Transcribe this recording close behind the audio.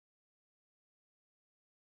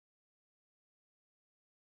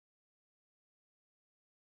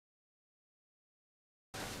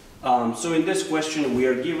So in this question we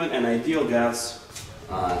are given an ideal gas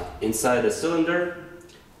inside a cylinder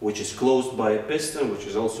which is closed by a piston which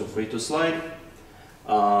is also free to slide,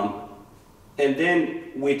 and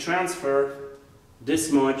then we transfer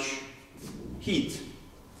this much heat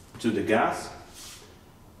to the gas,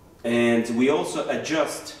 and we also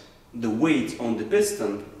adjust the weight on the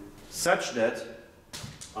piston such that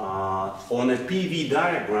on a PV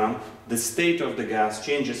diagram the state of the gas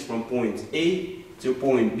changes from point A to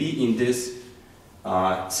point B in this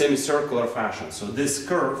semicircular fashion. So this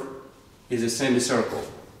curve is a semicircle.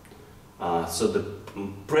 So the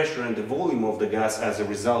pressure and the volume of the gas as a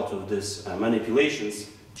result of this manipulations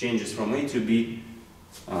changes from A to B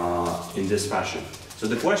in this fashion. So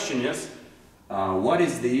the question is, what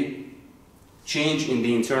is the change in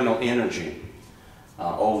the internal energy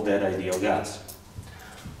of that ideal gas?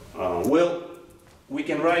 Well, we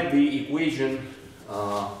can write the equation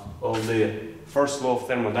of the first law of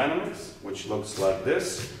thermodynamics, which looks like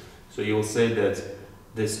this. So you will say that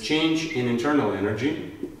this change in internal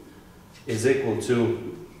energy is equal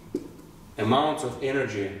to amount of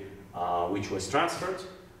energy which was transferred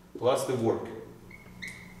plus the work.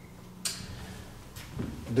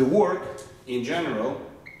 The work in general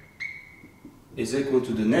is equal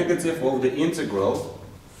to the negative of the integral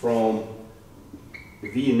from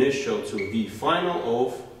V initial to V final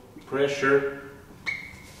of pressure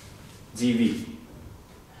dV.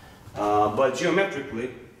 But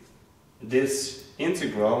geometrically, this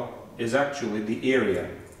integral is actually the area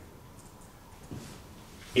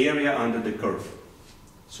under the curve.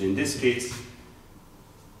 So in this case,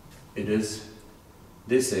 it is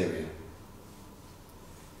this area.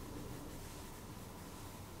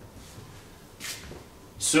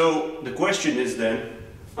 So the question is then,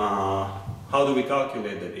 how do we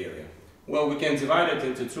calculate that area? Well, we can divide it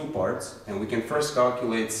into two parts, and we can first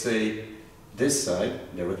calculate, say, this side,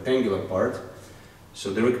 the rectangular part.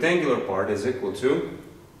 So the rectangular part is equal to,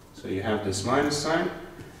 so you have this minus sign,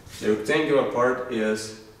 the rectangular part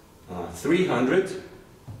is 300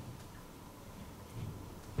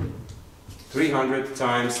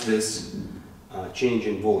 times this change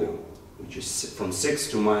in volume, which is from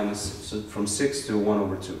 6 to 1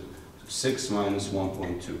 over 2. So 6 minus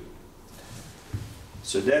 1.2.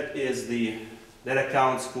 So that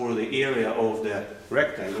accounts for the area of the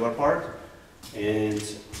rectangular part. And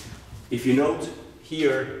if you note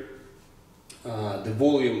here, the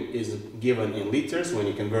volume is given in liters. When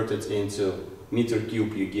you convert it into meter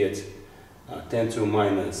cube, you get 10 to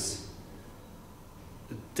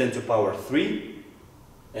power 3.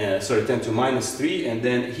 10 to minus 3, and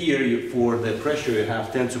then here for the pressure you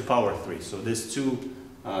have 10 to power 3. So these two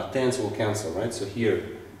tens will cancel, right? So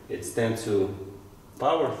here it's 10 to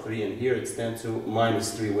power 3, and here it's 10 to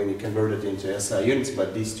minus 3 when you convert it into SI units,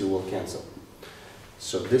 but these two will cancel.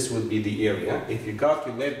 So this would be the area. If you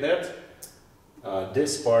calculate that,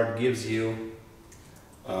 this part gives you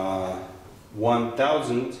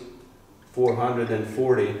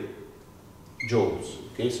 1,440 joules.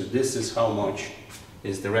 Okay, so this is how much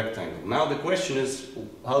is the rectangle. Now the question is,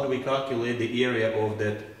 how do we calculate the area of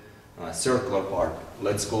that circular part?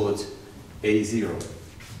 Let's call it A0.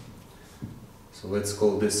 So let's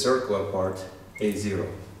call this circular part A0.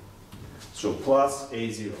 So plus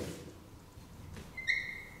A0.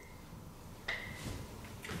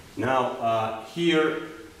 Now here,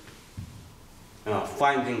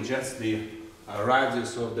 finding just the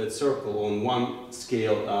radius of that circle on one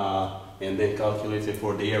scale and then calculating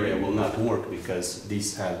for the area will not work, because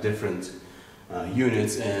these have different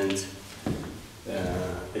units, and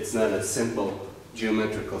it's not a simple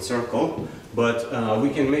geometrical circle, but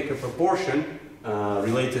we can make a proportion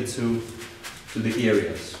related to the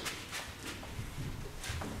areas.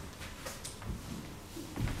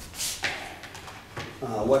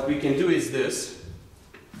 What we can do is this.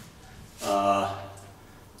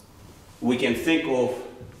 We can think of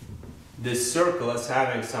this circle as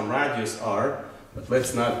having some radius r, but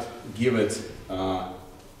let's not give it a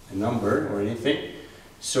number or anything.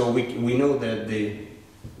 So we know that the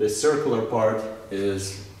circular part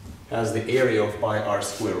has the area of pi r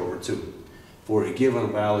squared over 2 for a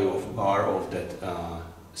given value of r of that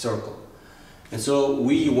circle. And so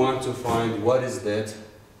we want to find what is that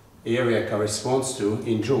area corresponds to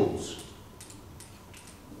in joules.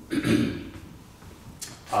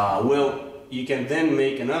 Well, you can then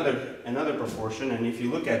make another proportion, and if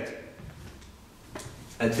you look at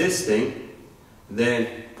this thing,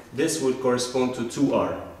 then this would correspond to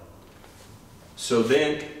 2r. So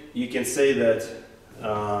then you can say that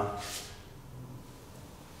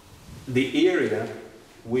the area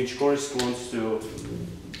which corresponds to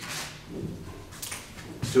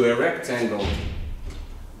a rectangle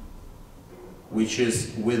which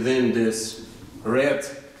is within this red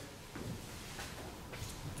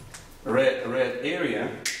area,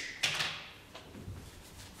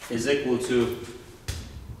 is equal to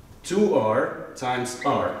 2R times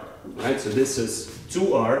R, right? So this is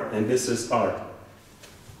 2R and this is R.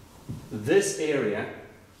 This area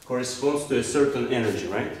corresponds to a certain energy,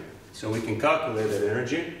 right? So we can calculate that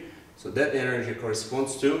energy. So that energy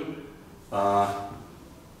corresponds to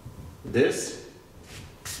this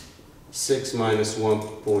 6 minus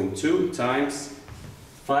 1.2 times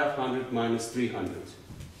 500 minus 300.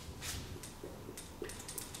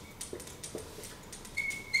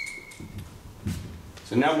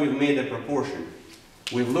 So now we've made a proportion.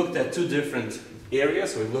 We've looked at two different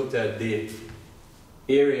areas. We've looked at the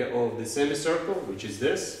area of the semicircle, which is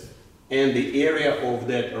this, and the area of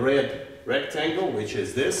that red rectangle, which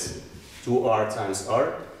is this, 2R times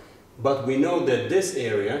R. But we know that this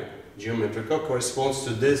area, geometrical, corresponds to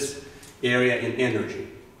this area in energy.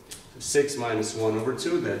 So 6 minus 1 over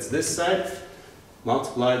 2, that's this side,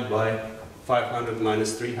 multiplied by 500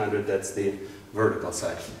 minus 300, that's the vertical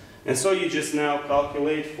side. And so you just now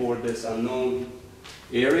calculate for this unknown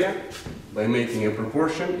area by making a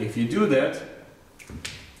proportion. If you do that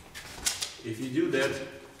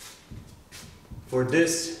for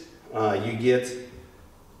this, you get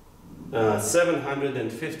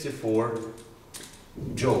 754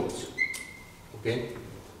 joules. Okay?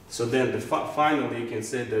 So then finally you can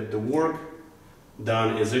say that the work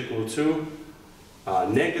done is equal to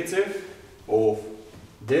negative of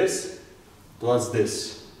this plus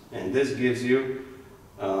this. And this gives you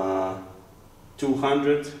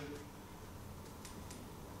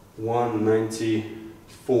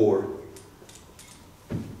 194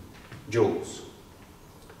 joules.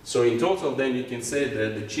 So in total then you can say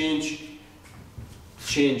that the change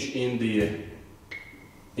in the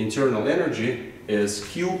internal energy is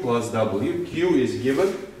Q plus W. Q is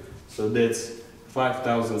given, so that's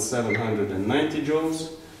 5,790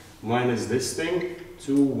 joules minus this thing,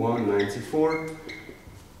 2194,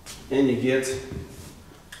 and you get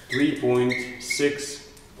 3.6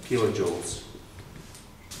 kilojoules.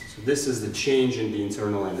 So this is the change in the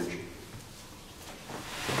internal energy.